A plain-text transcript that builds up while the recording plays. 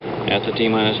At the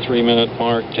T-minus 3-minute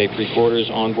mark, tape recorders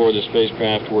on board the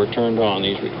spacecraft were turned on.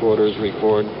 These recorders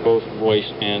record both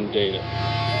voice and data.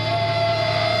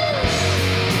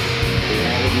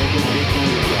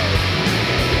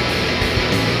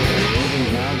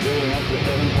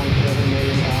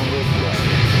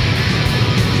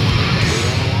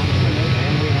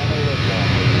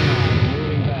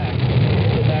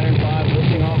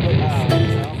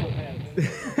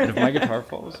 And if my guitar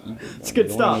falls, it's a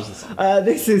good start.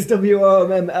 This is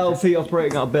WOMM LP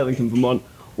operating out of Burlington, Vermont.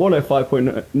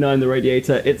 105.9 The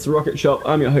Radiator. It's Rocket Shop.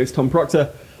 I'm your host, Tom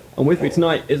Proctor. And with me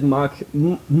tonight is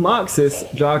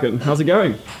Marxist Jargon. How's it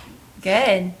going?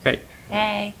 Good. Hey.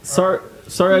 Hey. Sorry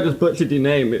I just butchered your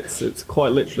name. It's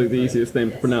quite literally the easiest name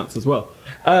to pronounce as well.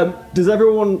 Does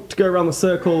everyone want to go around the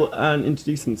circle and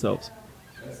introduce themselves?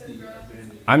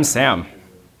 I'm Sam.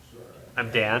 I'm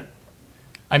Dan.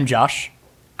 I'm Josh.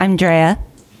 I'm Drea.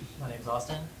 My name's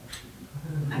Austin.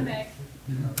 I'm Meg.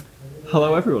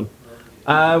 Hello, everyone.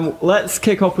 Let's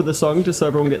kick off with a song just so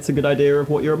everyone gets a good idea of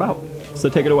what you're about. So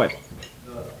take it away.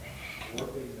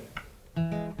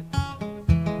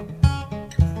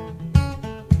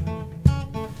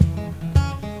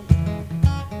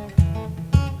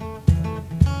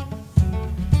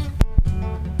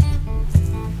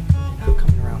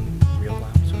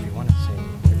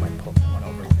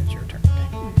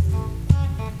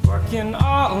 Working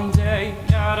all day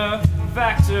at a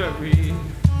factory.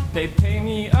 They pay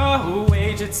me a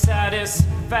wage, it's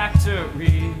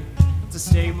satisfactory. It's a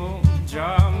stable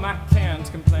job, I can't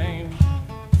complain.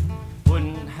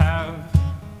 Wouldn't have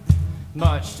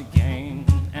much to gain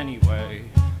anyway.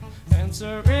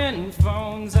 Answering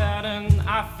phones at an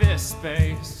office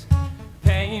space.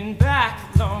 Paying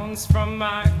back loans from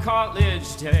my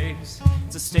college days.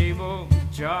 It's a stable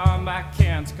job, I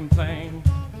can't complain.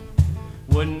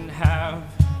 Wouldn't have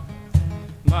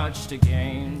much to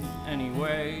gain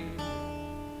anyway.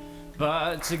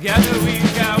 But together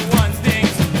we've got one thing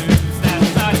to lose,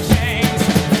 that's not change.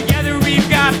 Together we've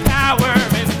got power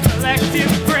and collective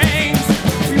brains.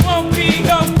 We won't be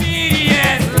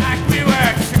obedient like we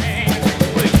were trained.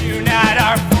 We'll unite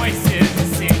our voices and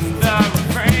sing the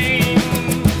refrain.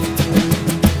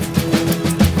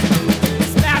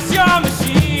 Smash your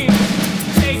machine,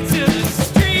 take to the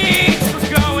streets.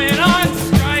 We're going on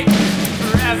strike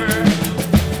forever.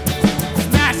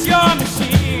 Smash your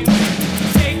machine,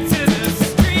 take to the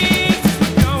streets.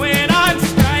 We're going on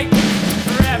strike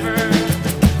forever.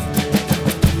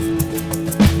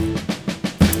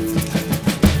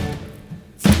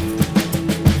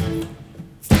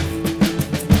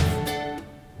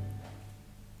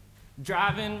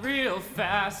 Driving real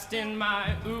fast in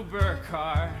my Uber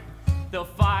car. They'll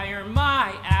fire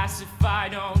my ass if I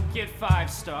don't get 5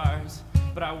 stars.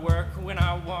 But I work when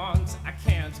I want, I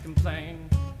can't complain.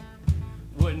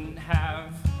 Wouldn't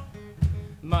have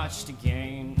much to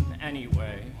gain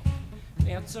anyway.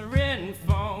 Answering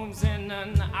phones in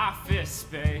an office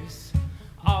space.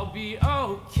 I'll be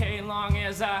okay long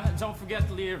as I don't forget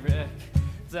the lyric.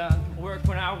 To work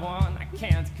when I want, I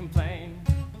can't complain.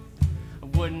 I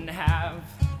wouldn't have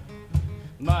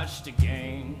much to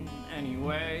gain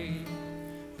anyway.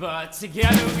 But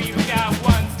together we've got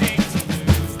one thing to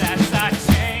lose, that's not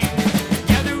change.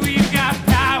 Together we've got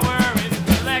power and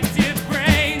collective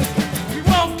brains. We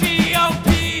won't be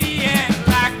obedient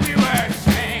like we were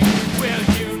trained. We'll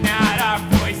unite our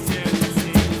voices and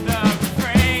sing the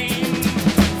refrain.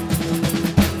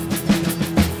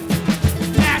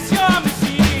 Smash your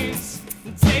machines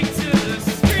and take to the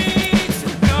streets.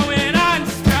 We're going on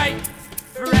strike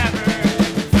forever.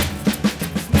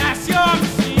 Smash your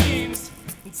machines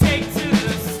and take to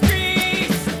the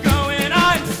streets. We're going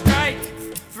on strike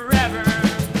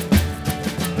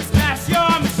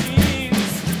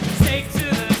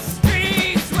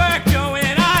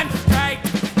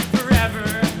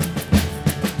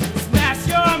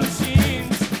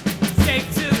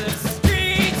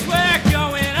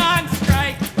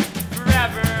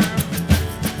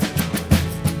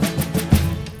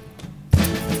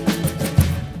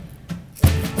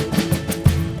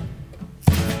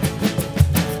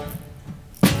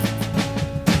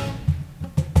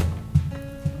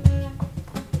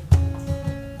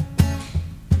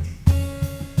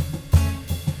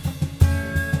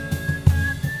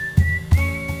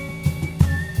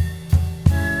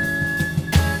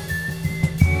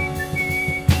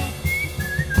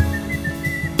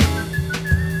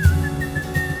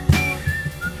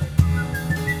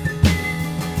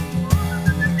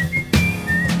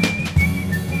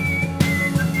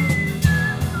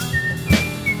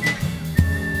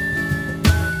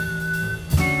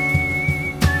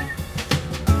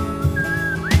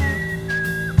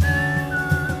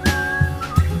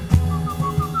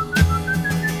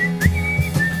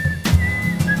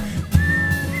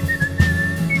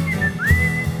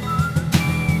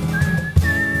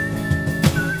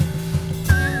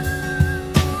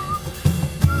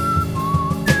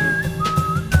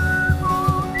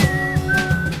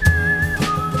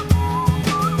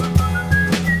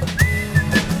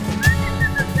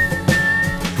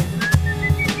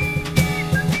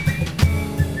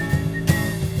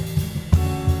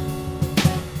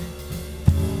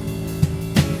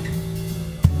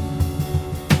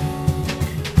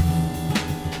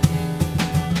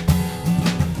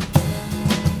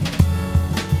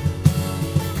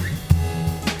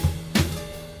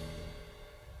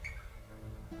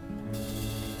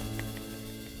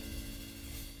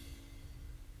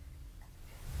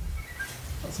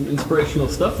some inspirational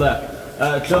stuff there.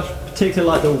 Josh, particularly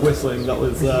like the whistling. That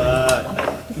was.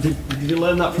 Did you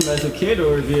learn that from as a kid,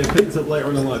 or have you picked it up later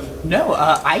on in life? No,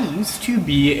 I used to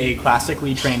be a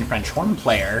classically trained French horn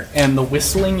player, and the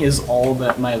whistling is all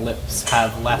that my lips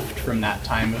have left from that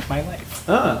time of my life.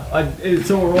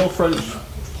 So are all French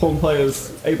horn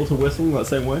players able to whistle in that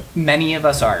same way? Many of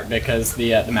us are, because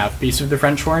the mouthpiece of the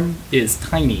French horn is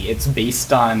tiny. It's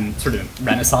based on sort of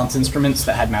Renaissance instruments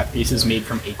that had mouthpieces made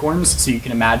from acorns, so you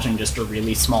can imagine just a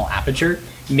really small aperture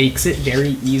makes it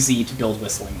very easy to build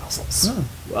whistling muscles. Oh,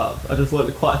 wow, I just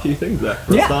learned quite a few things there.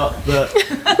 For a start,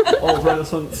 that old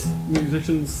Renaissance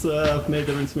musicians made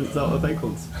their instruments out of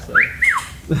acorns. So.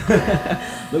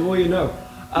 The more you know.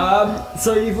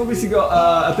 So you've obviously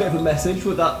got a bit of a message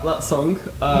with that song.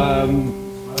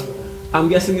 I'm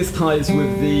guessing this ties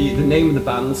with the name of the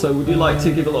band, so would you like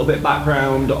to give a little bit of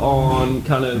background on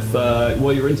kind of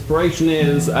what your inspiration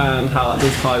is and how that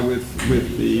does tie with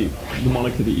the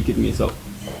moniker that you're giving yourself?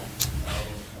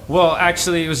 Well,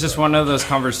 actually, it was just one of those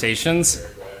conversations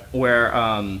where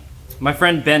my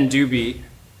friend Ben Doobie,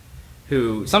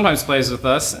 who sometimes plays with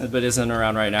us but isn't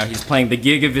around right now, he's playing the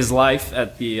gig of his life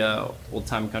at the Old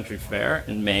Time Country Fair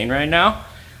in Maine right now.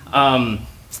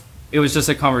 It was just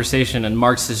a conversation, and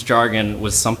Marxist jargon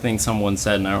was something someone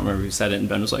said, and I don't remember who said it, and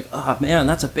Ben was like, "Oh man,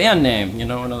 that's a band name," you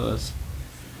know, one of those.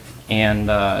 And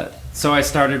so I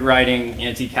started writing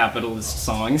anti-capitalist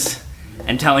songs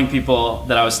and telling people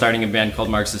that I was starting a band called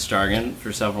Marxist Jargon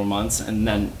for several months, and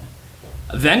then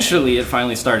eventually it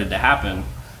finally started to happen.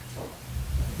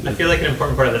 I feel like an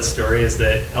important part of that story is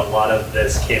that a lot of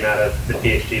this came out of the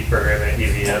PhD program at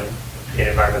UVM in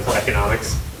environmental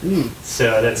economics.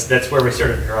 So that's where we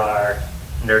sort of draw our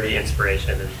nerdy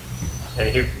inspiration. And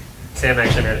here, Sam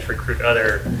actually managed to recruit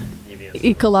other UVMs.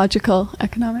 Ecological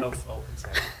economics.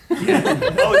 Sorry.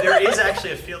 Oh, there is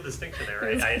actually a field distinction there,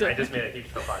 right? I just made a huge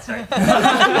faux pas, sorry.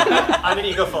 I'm an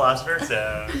eco-philosopher,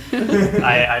 so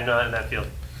I'm not in that field.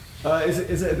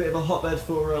 Is it a bit of a hotbed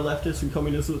for leftists and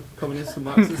communists and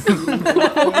Marxists? I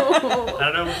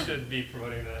don't know if we should be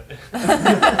promoting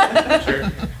that. Sure.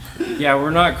 Yeah,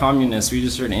 we're not communists, we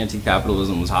just heard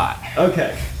anti-capitalism was hot.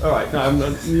 Okay, all right. No, I'm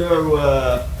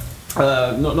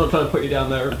not trying to put you down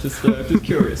there. Just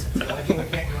curious.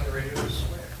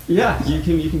 Yeah, you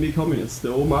can be communist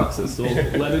or Marxist or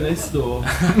Leninist or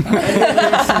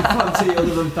anything fancy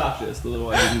other than fascist.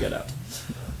 Otherwise, you can get out.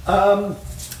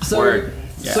 Word.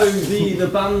 Yeah. So the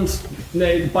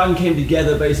band came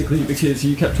together basically because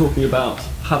you kept talking about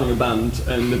having a band,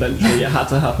 and eventually it had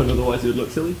to happen, otherwise it would look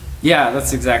silly. Yeah,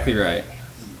 that's exactly right.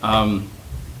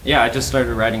 Yeah, I just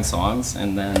started writing songs,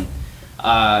 and then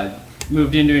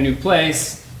moved into a new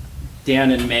place.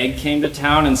 Dan and Meg came to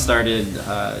town and started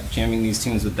jamming these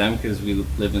tunes with them because we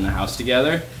lived in the house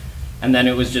together. And then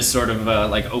it was just sort of a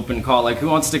like open call, like who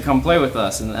wants to come play with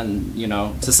us? And then, you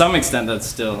know, to some extent that's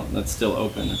still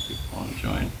open if people want to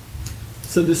join.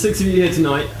 So the six of you here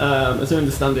tonight, as I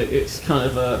understand it, it's kind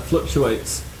of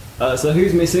fluctuates. So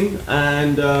who's missing,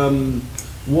 and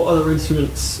what other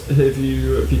instruments have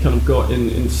you kind of got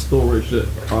in storage that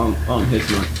aren't here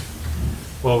tonight?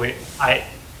 Well,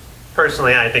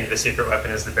 personally, I think the secret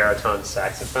weapon is the baritone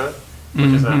saxophone,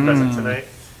 which is not present tonight.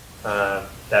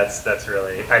 That's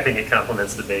really, I think it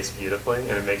complements the bass beautifully,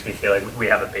 and it makes me feel like we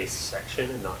have a bass section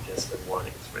and not just one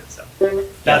instrument. So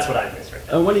that's what I miss right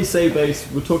now. And when you say bass,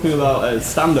 we're talking about a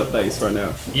stand-up bass right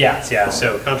now. Yeah.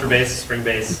 So contrabass, string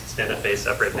bass, stand-up bass,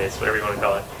 upright bass, whatever you want to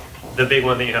call it. The big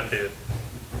one that you have to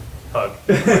hug.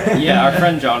 Yeah, our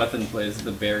friend Jonathan plays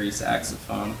the Barry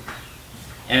saxophone.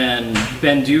 And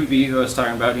Ben Doobie, who I was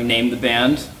talking about, who named the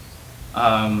band,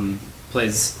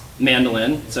 plays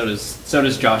mandolin. So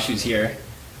does Josh, who's here.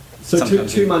 So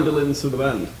two mandolins for the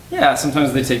band. Yeah,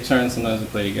 sometimes they take turns, sometimes they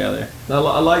play together. I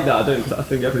like that. I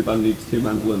think every band needs two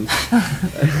mandolins.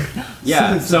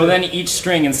 Yeah. So then each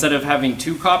string, instead of having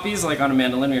two copies like on a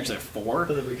mandolin, we actually have four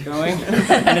going,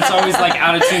 and it's always like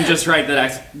out of tune just right.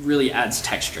 That really adds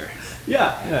texture.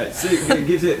 Yeah. So it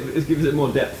gives it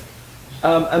more depth.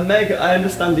 And Meg, I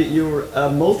understand that you're a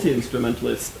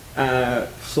multi-instrumentalist /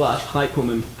 hype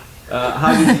woman.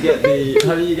 How did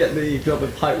you get the job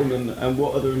of hype woman, and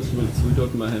what other instruments are we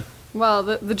talking about here? Well,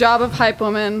 the job of hype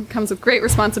woman comes with great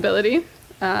responsibility.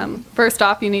 First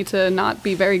off, you need to not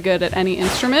be very good at any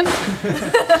instrument,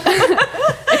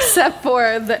 except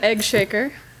for the egg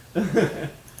shaker,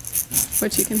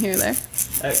 which you can hear there.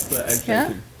 Excellent egg Yeah.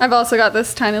 shaking. I've also got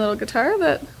this tiny little guitar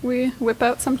that we whip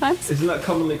out sometimes. Isn't that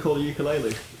commonly called a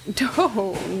ukulele?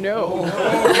 Oh, no.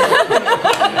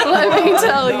 Let me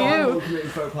tell you,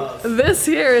 this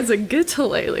here is a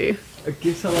guitalele. A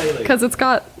guitalele. Because it's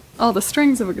got all the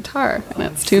strings of a guitar, and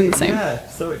it's tuned the same. Yeah,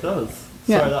 so it does.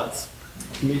 Yeah. Sorry, that's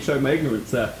me showing my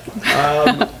ignorance there.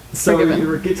 So Forgiven.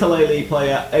 you're a guitar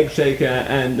player, egg shaker,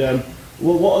 and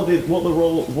well, what are the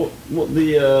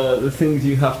things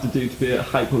you have to do to be a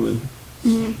hype woman?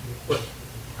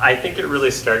 I think it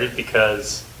really started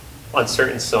because on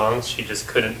certain songs she just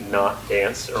couldn't not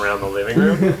dance around the living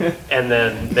room, and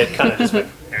then that kind of just went,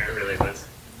 it really was.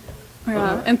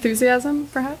 Yeah. Enthusiasm,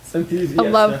 perhaps? Enthusiasm, A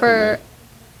love definitely. for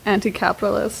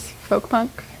anti-capitalist folk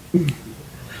punk.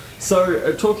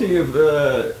 So, talking of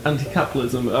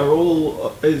anti-capitalism,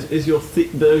 is your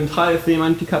the entire theme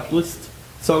anti-capitalist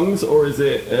songs, or is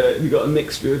it have you got a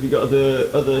mixture? Have you got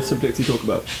other subjects you talk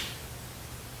about?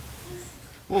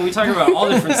 Well, we talk about all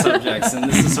different subjects, and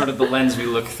this is sort of the lens we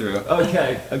look through.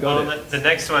 Okay, I got Well, it. the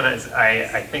next one is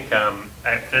I think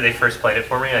after they first played it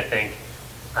for me, I think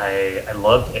I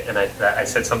loved it, and I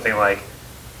said something like,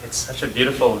 "It's such a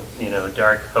beautiful,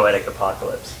 dark poetic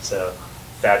apocalypse." So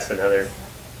that's another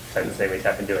type of thing we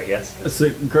tap into, I guess. That's a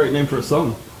great name for a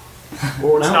song.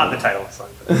 Or an It's not the album. title of the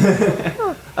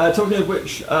song. But Talking of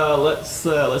which, let's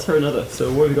hear another.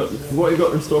 So what have you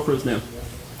got in store for us now?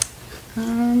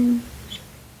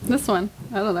 This one,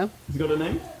 I don't know. Has it got a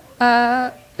name?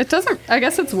 It doesn't, I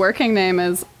guess its working name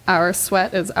is Our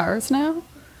Sweat is Ours Now.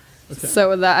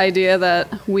 So the idea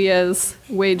that we as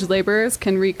wage laborers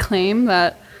can reclaim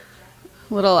that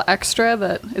little extra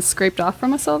that is scraped off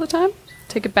from us all the time,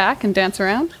 take it back and dance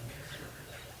around.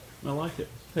 I like it.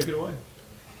 Take it away.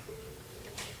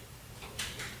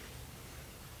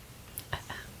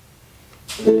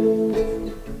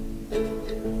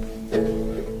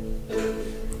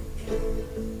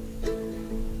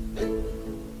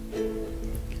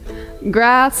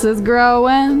 Grass is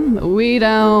growing, but we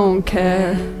don't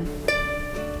care.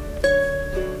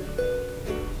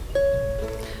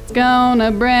 It's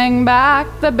gonna bring back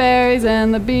the berries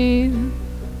and the bees.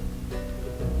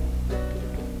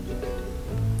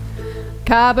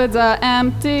 Cupboards are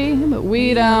empty, but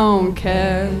we don't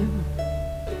care.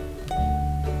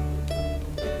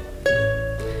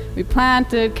 We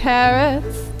planted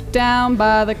carrots down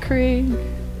by the creek.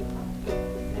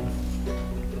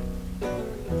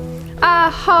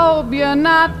 I hope you're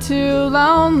not too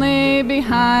lonely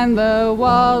behind the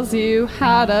walls you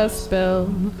had us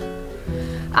build.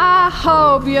 I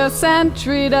hope your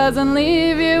sentry doesn't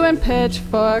leave you when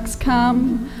pitchforks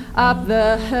come up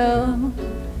the hill.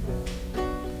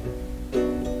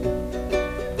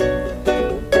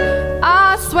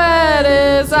 Our sweat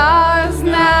is ours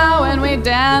now, and we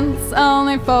dance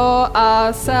only for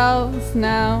ourselves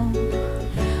now.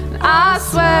 Our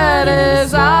sweat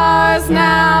is ours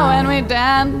now, and we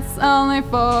dance only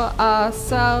for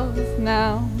ourselves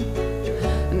now.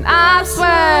 And our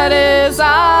sweat is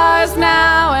ours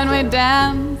now, and we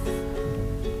dance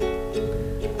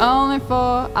only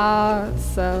for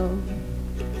ourselves.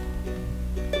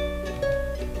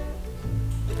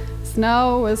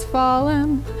 Snow is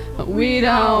falling, but we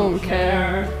don't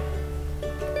care.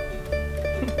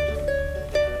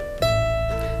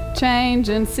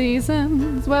 Changing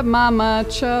seasons, what mama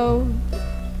chose.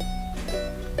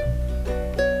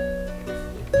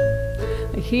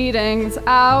 The heating's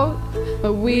out,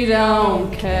 but we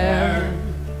don't care.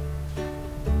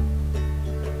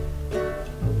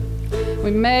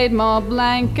 We made more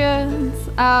blankets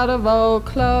out of old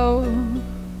clothes.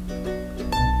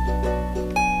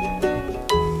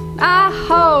 I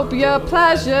hope your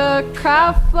pleasure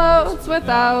craft floats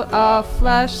without our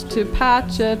flesh to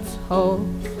patch its holes.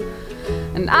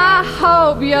 And I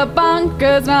hope your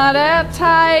bunker's not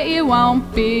airtight, you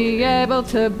won't be able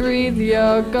to breathe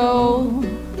your gold.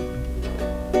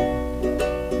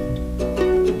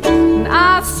 And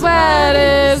our sweat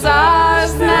is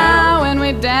ours now, and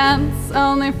we dance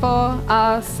only for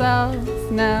ourselves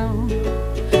now.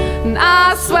 And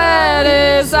our sweat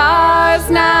is ours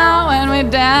now, and we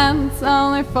dance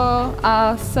only for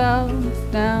ourselves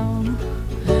now.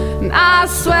 And our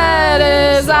sweat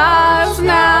is ours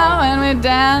now, and we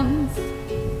dance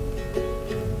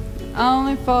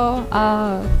only for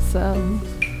ourselves.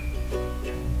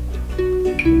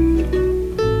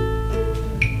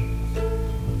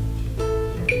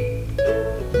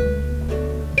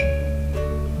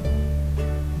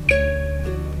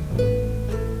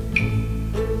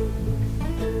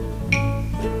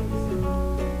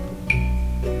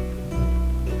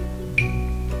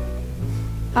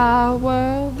 Our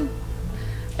world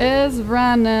is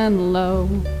running low.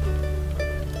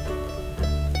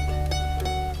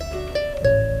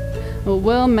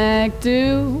 We'll make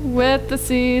do with the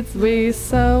seeds we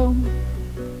sow.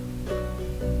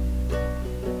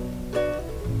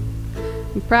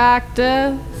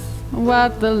 Practice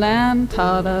what the land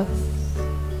taught us.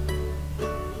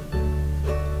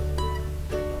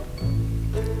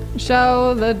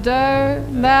 show the dirt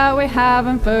that we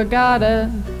haven't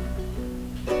forgotten.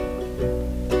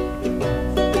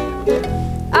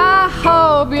 I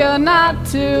hope you're not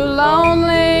too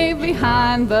lonely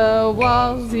behind the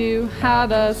walls you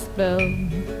had us build.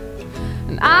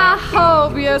 And I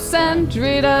hope your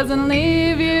sentry doesn't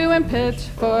leave you when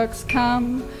pitchforks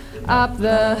come up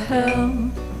the hill.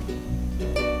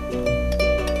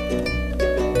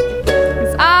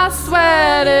 'Cause our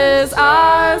sweat is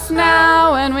ours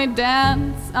now, and we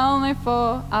dance only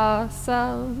for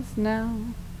ourselves now.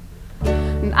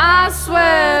 And our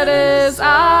sweat is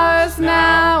ours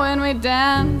now, and we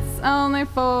dance only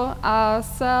for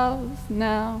ourselves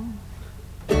now.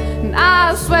 And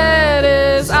our sweat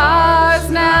is ours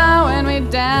now, and we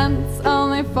dance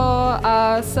only for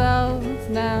ourselves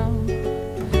now.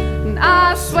 And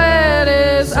our sweat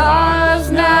is ours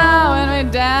now, and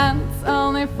we dance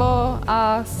only for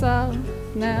ourselves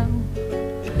now.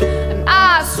 And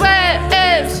our sweat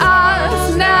is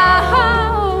ours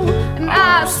now, and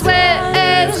our sweat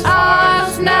is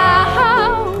ours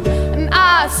now, and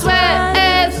our sweat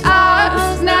is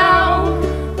ours now,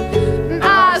 and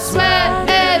our sweat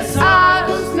is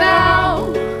ours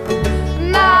now,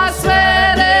 and our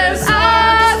sweat is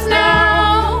ours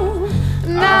now,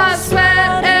 and our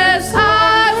sweat is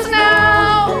ours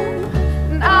now,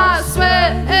 and our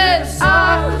sweat is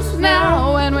ours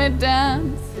now, when we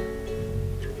dance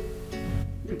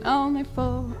only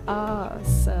for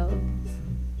ourselves.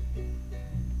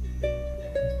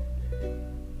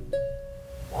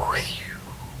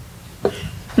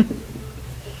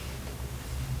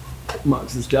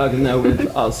 Marx's jargon there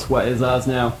with our sweat is ours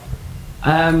now.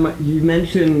 You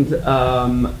mentioned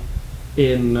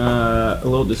in a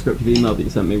little descriptive email that you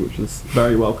sent me, which was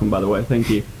very welcome, by the way, thank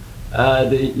you,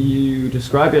 that you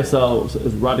describe yourselves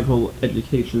as Radical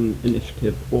Education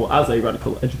Initiative, or as a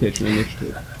Radical Education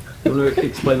Initiative. You want to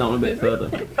explain that one a bit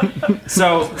further?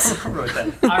 So I wrote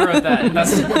that. I wrote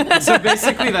that. So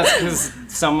basically, that's because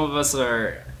some of us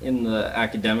are in the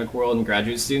academic world and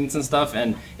graduate students and stuff,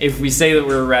 and if we say that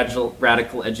we're a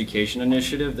radical education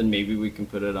initiative, then maybe we can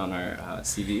put it on our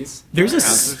CVs. There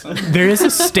is a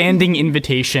standing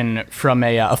invitation from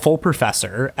a full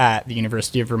professor at the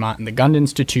University of Vermont and the Gund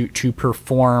Institute to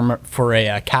perform for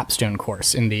a capstone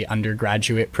course in the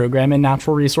undergraduate program in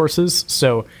natural resources.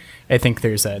 So I think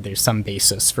there's some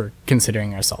basis for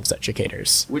considering ourselves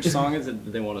educators. Which song is it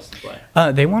that they want us to play?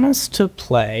 They want us to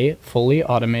play Fully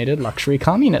Automated Luxury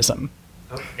Communism.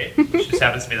 Okay, which just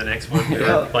happens to be the next one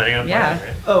we're planning on Yeah.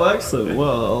 playing, right? Oh, excellent.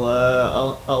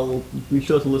 Well, I'll be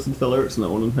sure to listen to the lyrics on that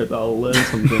one and hope I'll learn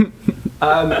something.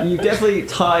 You definitely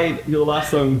tied your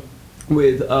last song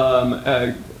with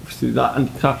through that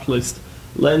anti-capitalist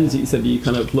lens you said you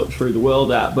kind of looked through the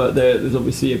world at, but there's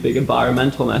obviously a big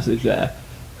environmental message there.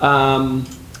 Are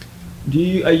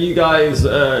you guys?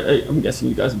 I'm guessing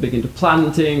you guys are big into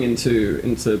planting,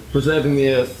 into preserving the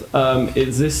earth.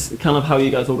 Is this kind of how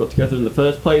you guys all got together in the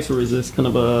first place, or is this kind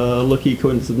of a lucky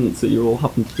coincidence that you all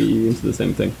happen to be into the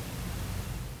same thing?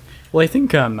 Well, I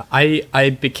think I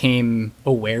became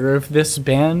aware of this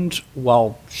band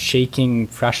while shaking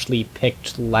freshly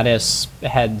picked lettuce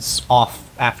heads off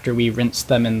after we rinsed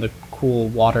them in the cool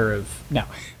water of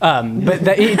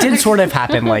it did sort of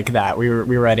happen like that. We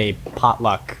were at a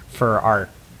potluck for our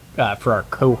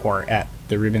cohort at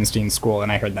the Rubenstein School, and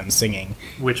I heard them singing,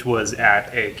 Which was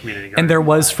at a community garden. and there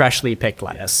was freshly picked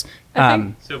lettuce. I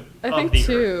think So I of think the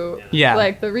too, earth, Yeah.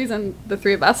 like the reason the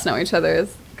three of us know each other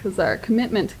is because our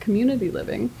commitment to community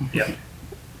living. Yeah.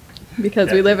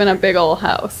 Because we live in a big old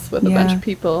house with a bunch Yeah. of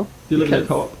people. Do you live in a because-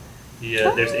 co-op?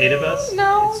 Yeah, there's 8 of us.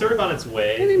 No. It's sort of on its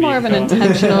way. Maybe to more of an being co-op.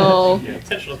 intentional Yeah,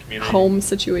 intentional community. home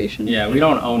situation. Yeah, we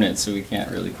don't own it, so we can't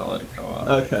really call it a co-op.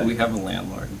 Okay. We have a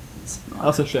landlord. It's not,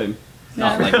 That's a shame.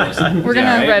 not Yeah. like most. We're Yeah,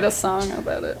 gonna right? write a song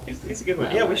about it. He's a good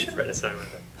one. Yeah, we should write a song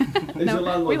with it. Is No, your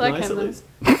landlord we like nice him, at though. least?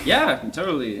 Yeah,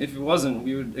 totally. If it wasn't,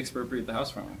 we would expropriate the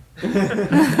house from him.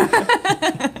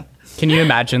 Can you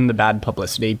imagine the bad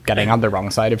publicity getting on the wrong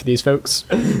side of these folks?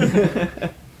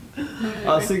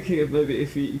 I was thinking of maybe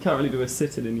if you can't really do a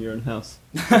sit-in in your own house.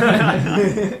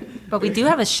 But we do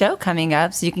have a show coming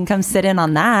up, so you can come sit in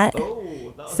on that.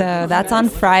 Oh, So that's on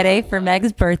Friday for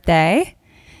Meg's birthday.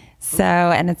 So,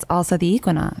 and it's also the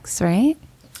equinox, right?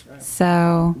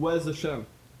 So Where's the show?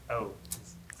 Oh.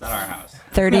 It's at our house.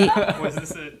 30, Was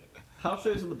this a... House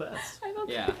shows are the best.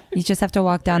 Yeah. you just have to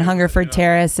walk down Hungerford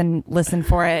Terrace and listen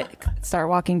for it. Start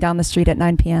walking down the street at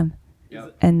 9 p.m.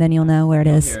 Yep. And then you'll know where it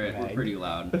is. Hear it. We're pretty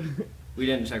loud. We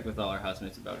didn't check with all our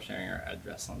housemates about sharing our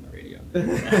address on the radio.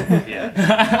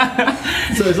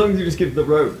 Yeah. So as long as you just give the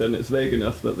rope, then it's vague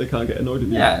enough that they can't get annoyed with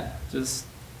you. Yeah, just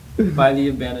by the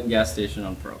abandoned gas station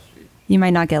on Pearl Street. You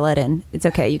might not get let in. It's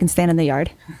okay. You can stand in the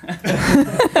yard.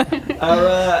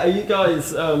 Are you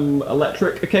guys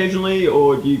electric occasionally,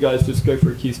 or do you guys just go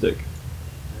for acoustic?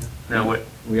 No,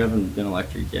 We haven't been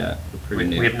electric yet. We're pretty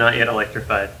new. we have not yet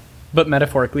electrified. But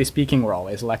metaphorically speaking, we're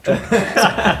always electric.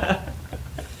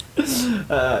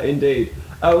 Indeed.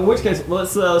 In which case, well,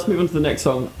 let's move on to the next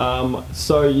song.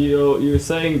 So you're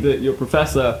saying that your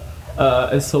professor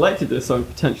has selected this song to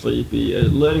potentially be a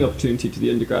learning opportunity to the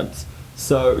undergrads.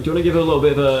 So do you want to give a little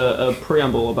bit of a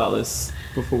preamble about this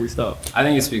before we start? I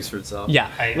think it speaks for itself.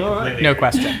 Yeah, I All right. completely no agree.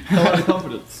 question. Have a lot of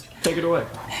confidence. Take it away.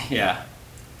 Yeah.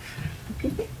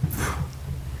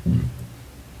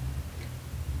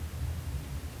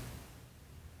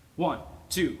 One,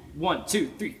 two, 1,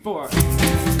 2, 3, 4.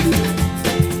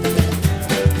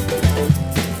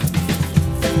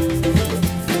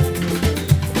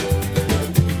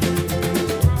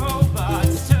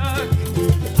 Robots took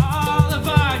all of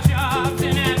our jobs,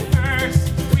 and at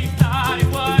first we thought it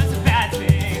was a bad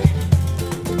thing.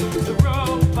 The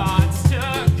robots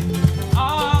took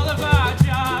all of our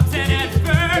jobs, and at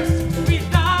first we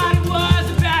thought it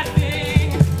was a bad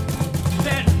thing.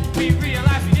 Then we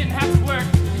realized we didn't have to work.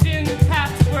 We didn't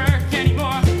have to work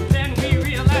anymore. Then we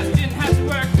realized we didn't have to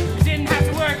work. We didn't have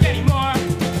to work anymore.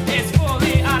 It's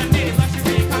fully automated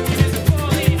luxury communism.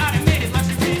 Fully automated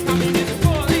luxury communism.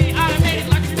 Fully automated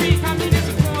luxury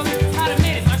communism. Fully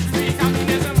automated luxury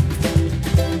communism.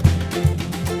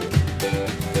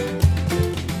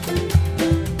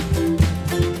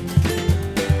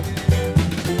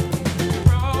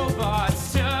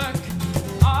 Robots took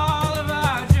all of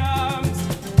our jobs,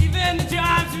 even the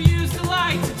jobs we used to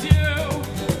like to do.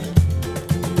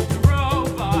 The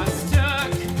robots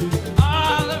took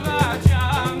all of our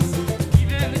jobs,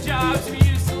 even the jobs we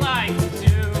used to like to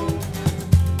do.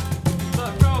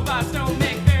 But robots don't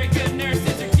make very good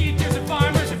nurses or teachers or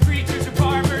farmers or preachers or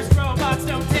barbers. Robots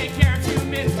don't take care of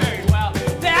humans very well.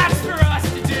 That's for us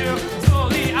to do.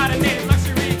 Fully automated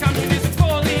luxury communism.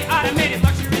 Fully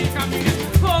automated luxury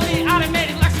communism. Fully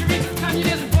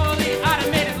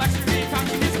automated luxury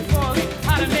communism. Fully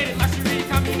automated luxury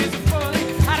communism. Fully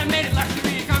automated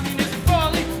luxury communism.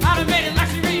 Fully automated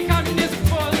luxury communism.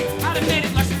 Fully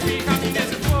automated luxury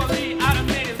communism. Fully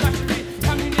automated luxury communism. Fully automated luxury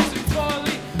communism.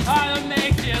 Fully automated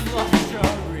luxury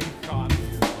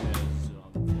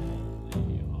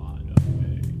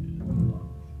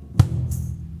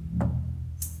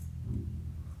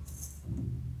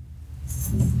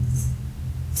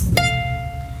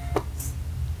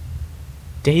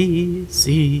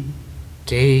Daisy,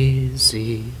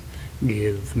 Daisy,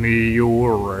 give me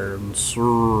your answer.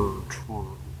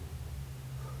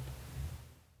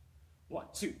 1,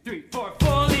 2, 3, 4.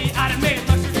 Fully automated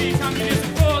luxury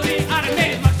communism. Fully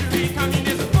automated luxury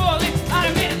communism. Fully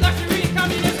automated luxury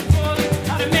communism. Fully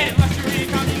automated luxury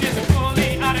communism. Fully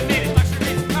automated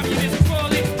luxury communism.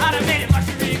 Fully automated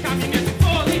luxury communism.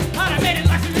 Fully automated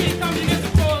luxury communism.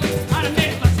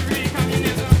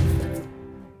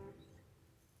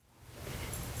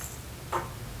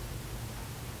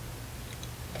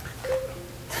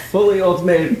 Fully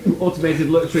automated luxury communism. Fully automated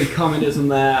luxury communism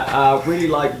there. Really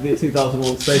like the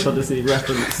 2001 Space Odyssey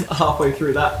reference halfway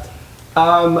through that.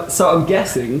 So I'm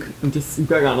guessing, I'm just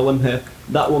going on a limb here,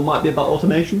 that one might be about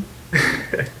automation.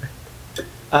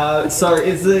 So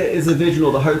is the vision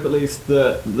or the hope at least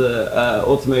that the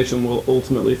automation will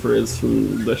ultimately free us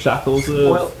from the shackles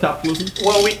of capitalism?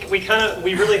 Well,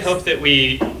 we really hope that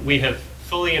we have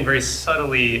fully and very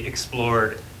subtly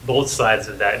explored both sides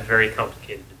of that very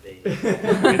complicated debate.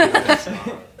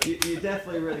 You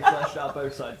definitely really fleshed out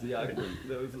both sides of the argument.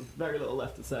 There was very little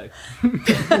left to say.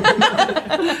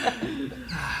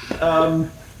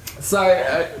 So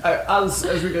as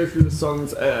we go through the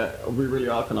songs, we really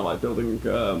are kind of like building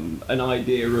an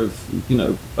idea of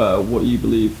what you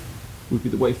believe would be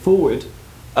the way forward.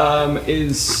 Correct me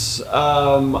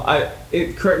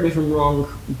if I'm wrong.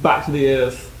 Back to the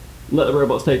earth. Let the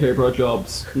robots take over our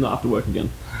jobs. Not have to work again.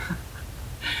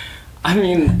 I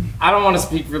mean, I don't want to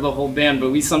speak for the whole band,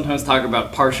 but we sometimes talk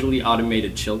about partially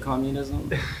automated chill communism.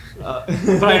 But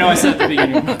I know I said at the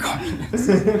beginning about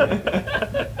communism.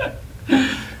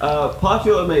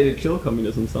 Partially automated chill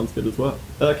communism sounds good as well.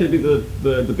 That could be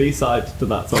the B-side to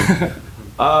that song.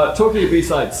 Talking of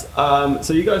B-sides,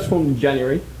 so you guys formed in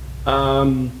January.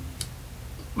 Have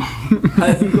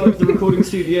you got to the recording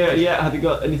studio yet? Have you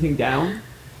got anything down?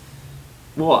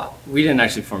 Well, we didn't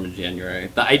actually form in January.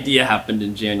 The idea happened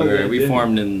in January. Okay, We didn't-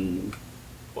 formed in,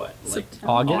 what, like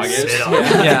August?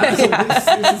 Yeah.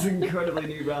 This is an incredibly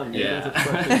new band. You Yeah. guys are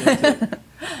fresh into it.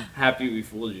 Happy we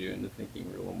fooled you into thinking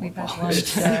we were a little more We've had one polished.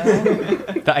 show.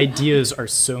 The ideas are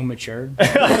so mature.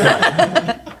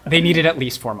 They needed at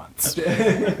least 4 months. So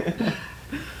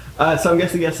I'm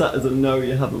guessing yes, that is a no.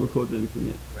 You haven't recorded anything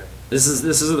yet. This is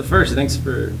the first. Thanks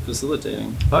for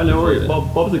facilitating. Oh, no worries.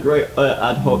 Bob's a great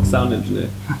ad hoc sound engineer,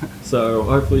 so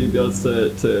hopefully you'll be able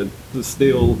to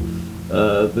steal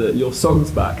your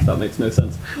songs back. That makes no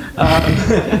sense.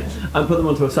 And put them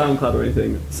onto a SoundCloud or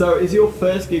anything. So is your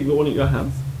first gig the one at your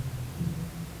house?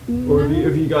 Or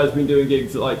have you guys been doing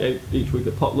gigs like each week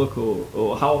at Potluck,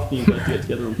 or how often you guys get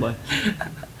together and play?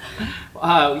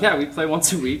 Yeah, we play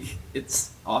once a week.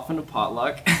 It's often a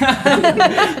potluck.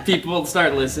 People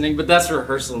start listening, but that's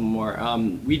rehearsal more.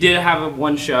 We did have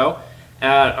one show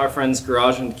at our friend's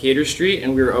garage on Decatur Street,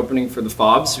 and we were opening for the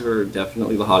Fobs, who are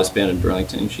definitely the hottest band in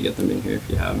Burlington. You should get them in here if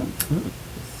you haven't.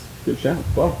 Good shout.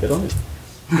 Well, get on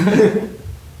it.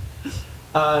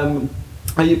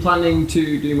 Are you planning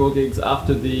to do more gigs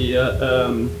after the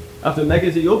after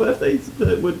Megas at your birthday?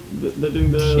 They're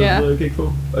doing the gig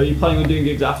for. Are you planning on doing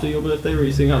gigs after your birthday, or are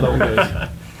you seeing how that one goes?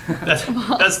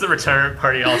 That's the return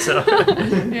party also.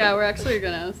 Yeah, we're actually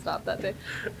gonna stop that day.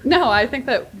 No, I think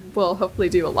that we'll hopefully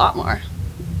do a lot more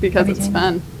because it's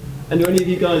fun. And do any of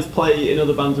you guys play in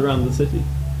other bands around the city?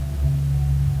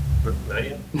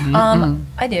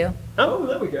 I do. Oh,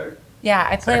 there we go. Yeah,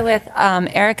 I play with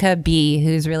Erica B,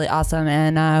 who's really awesome,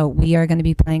 and we are going to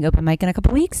be playing open mic in a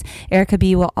couple weeks. Erica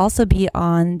B will also be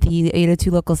on the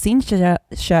 802 Local Scene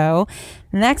show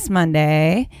next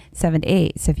Monday, 7 to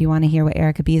 8. So if you want to hear what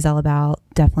Erica B is all about,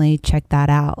 definitely check that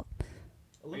out.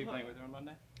 Are you playing with her on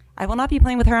Monday? I will not be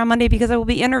playing with her on Monday because I will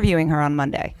be interviewing her on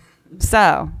Monday.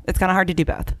 So it's kind of hard to do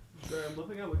both. Sorry, I'm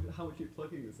looking at how much you're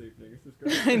plugging this evening. It's just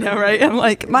great. I know, right? I'm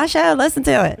like, my show, listen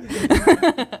to it.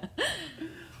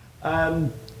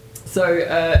 So,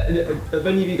 have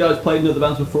any of you guys played in other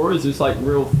bands before? Is this like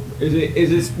real? Is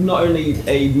this not only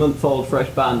a month-old fresh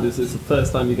band? Is this the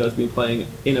first time you guys been playing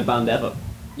in a band ever?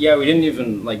 Yeah, we didn't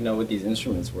even know what these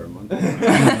instruments were a month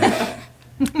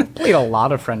ago. Played a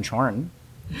lot of French horn.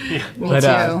 Me But,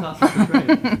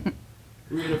 too.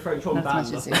 We're in a French horn band.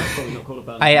 That's probably not called a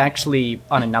band. I actually,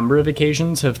 on a number of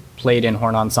occasions, have played in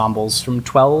horn ensembles from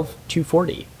 12 to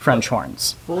 40 French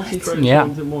horns. 40 French Yeah.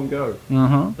 horns in one go.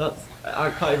 Mm-hmm.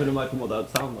 I can't even imagine what that would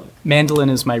sound like. Mandolin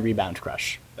is my rebound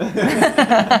crush. Don't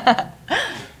let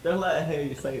her hear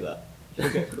you say that.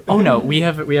 Oh no, we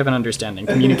have an understanding.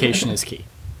 Communication is key.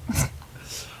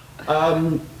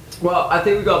 Well, I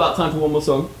think we've got about time for one more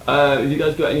song. Have you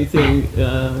guys got anything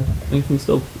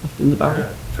still left in the barrel?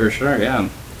 For sure, yeah.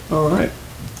 All right.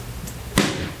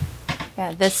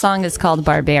 Yeah, this song is called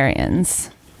Barbarians.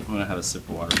 I'm going to have a sip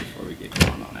of water before we get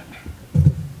going on it.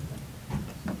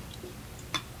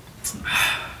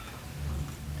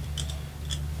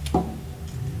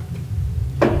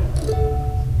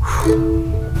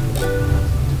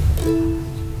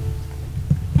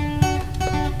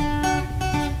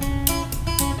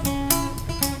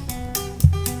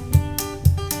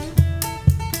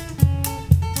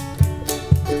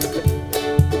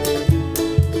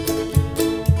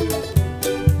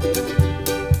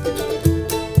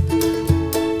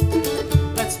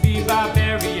 Let's be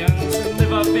barbarians and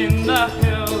live up in the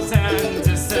hills and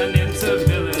descend into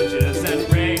villages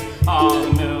and raid all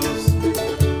the mills.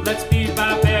 Let's be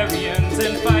barbarians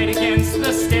and fight against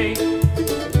the state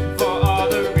for all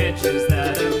the riches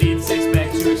that elites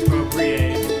expect to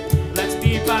expropriate. Let's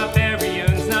be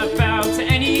barbarians, not bow to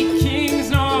any kings,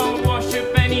 nor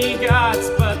worship any gods,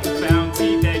 but the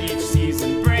bounty that each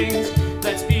season brings.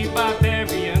 Let's be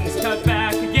barbarians, cut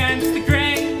back against the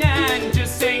grain and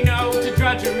just say no to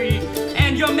drudgery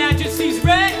and your majesty's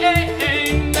reign.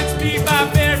 Let's be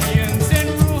barbarians and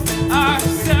rule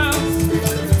ourselves.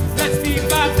 Let's be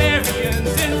barbarians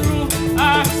and rule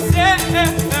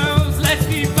ourselves. Let's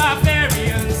be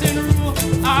barbarians and rule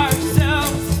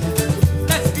ourselves.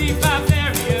 Let's be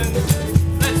barbarians.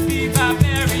 Let's be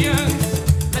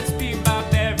barbarians. Let's be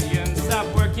barbarians. Stop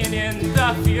working in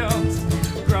the fields,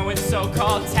 growing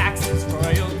so-called taxes.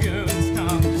 Royal goons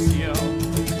come to steal.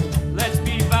 Let's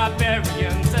be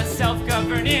barbarians, a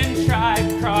self-governing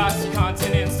tribe, cross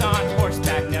continents on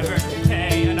horseback, never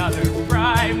pay another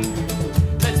bribe.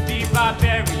 Let's be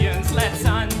barbarians, let's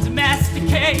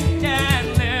undomesticate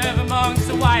and live amongst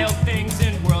the wild things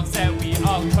in worlds that we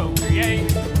all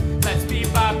co-create. Let's be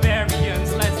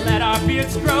barbarians, let's let our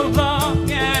beards grow long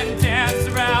and dance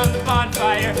around the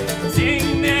bonfire,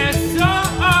 sing this song.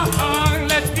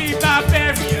 Let's be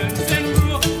barbarians and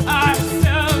rule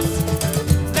ourselves.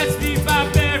 Let's be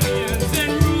barbarians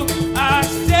and rule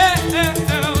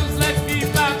ourselves. Let's be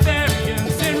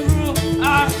barbarians and rule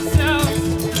ourselves.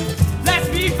 Let's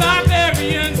be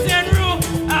barbarians and rule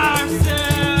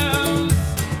ourselves.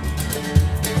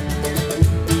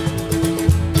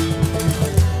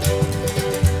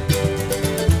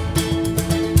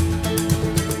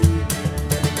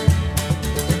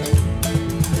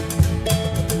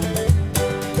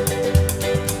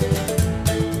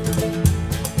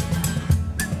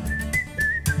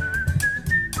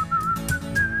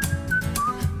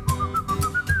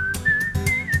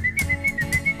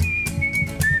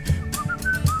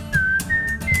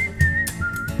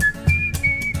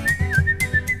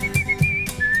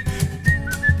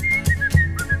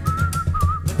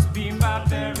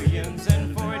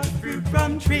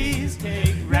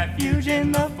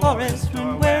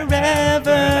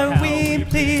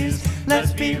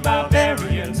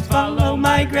 barbarians follow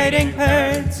migrating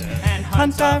herds and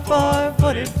hunt our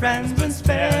four-footed friends and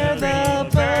spare the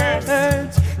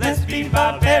birds. Let's be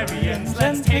barbarians,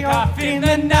 let's take off in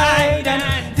the night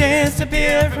and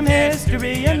disappear from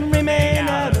history and remain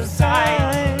out of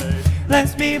sight.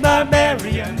 Let's be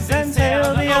barbarians and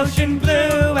sail the ocean blue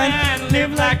and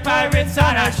live like pirates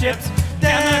on our ships.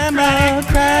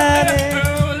 Democratic.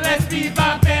 Let's be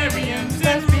barbarians.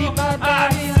 Let's be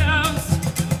barbarians.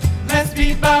 Let's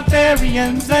be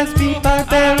barbarians. Let's be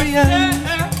barbarians.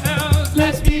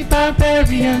 Let's be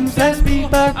barbarians. Let's be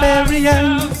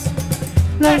barbarians.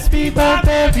 Let's be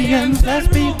barbarians. Let's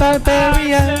be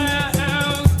barbarians.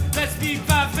 Let's be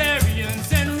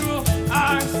barbarians and rule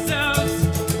ourselves.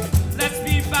 Let's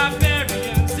be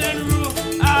barbarians and rule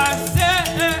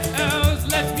ourselves.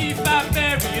 Let's be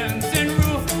barbarians and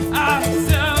rule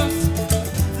ourselves.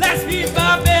 Let's be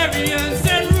barbarians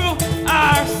and rule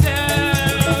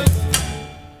ourselves.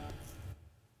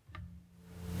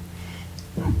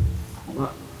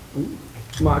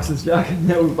 Marxist Jack and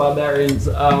now with barbarians.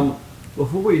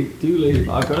 Before we do leave,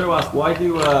 I've got to ask, why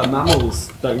do mammals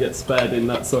don't get spared in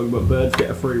that song, but birds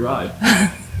get a free ride?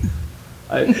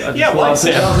 I Yeah, why,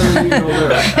 Sam?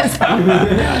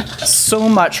 So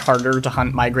much harder to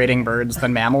hunt migrating birds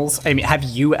than mammals. I mean, have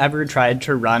you ever tried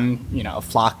to run, a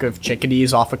flock of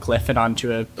chickadees off a cliff and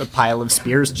onto a pile of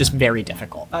spears? Just very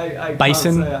difficult. I can't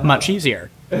Bison, say I have. much easier.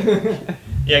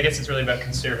 Yeah, I guess it's really about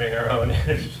conserving our own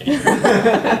energy.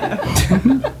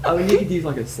 I mean, you could use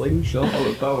like a slingshot or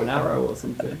a bow and arrow or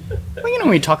something. Well,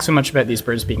 we talk so much about these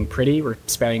birds being pretty. We're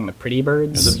sparing the pretty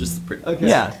birds. Okay.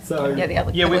 Yeah. So Yeah, the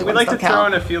other Yeah, the we other like to ones don't throw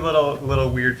in count. a few little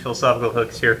weird philosophical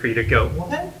hooks here for you to go,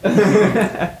 what?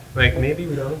 Like, maybe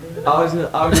we don't do that? I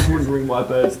was just wondering why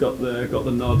birds got the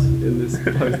nod in this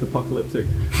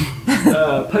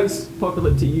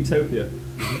post-apocalyptic utopia.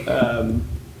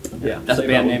 Yeah, That's a say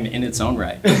band that one. name in its own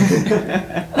right.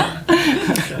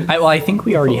 I think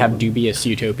we already have Dubious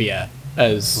Utopia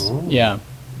as, yeah.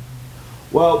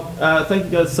 Well, thank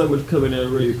you guys so much for coming in. I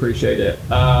really appreciate it.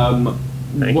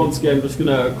 Once again, I'm just going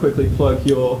to quickly plug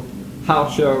your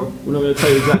house show. We're not going to tell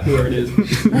you exactly where it is.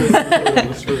 It's on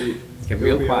the street. It's getting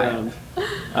real It'll be quiet.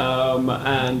 around.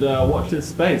 And watch this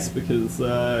space because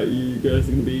you guys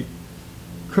are going to be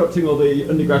corrupting all the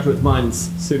undergraduate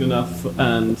minds soon enough,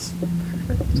 and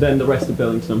then the rest of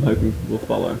Billington, I'm hoping, will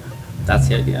follow. That's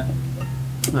the idea.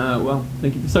 Well,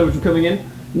 thank you so much for coming in.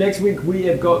 Next week we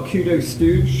have got Kudo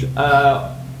Stooge.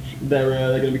 They're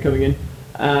going to be coming in.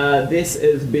 This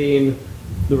has been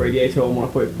The Radiator on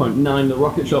 105.9 The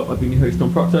Rocket Shop. I've been your host,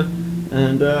 Tom Proctor,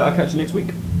 and I'll catch you next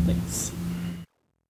week. Thanks.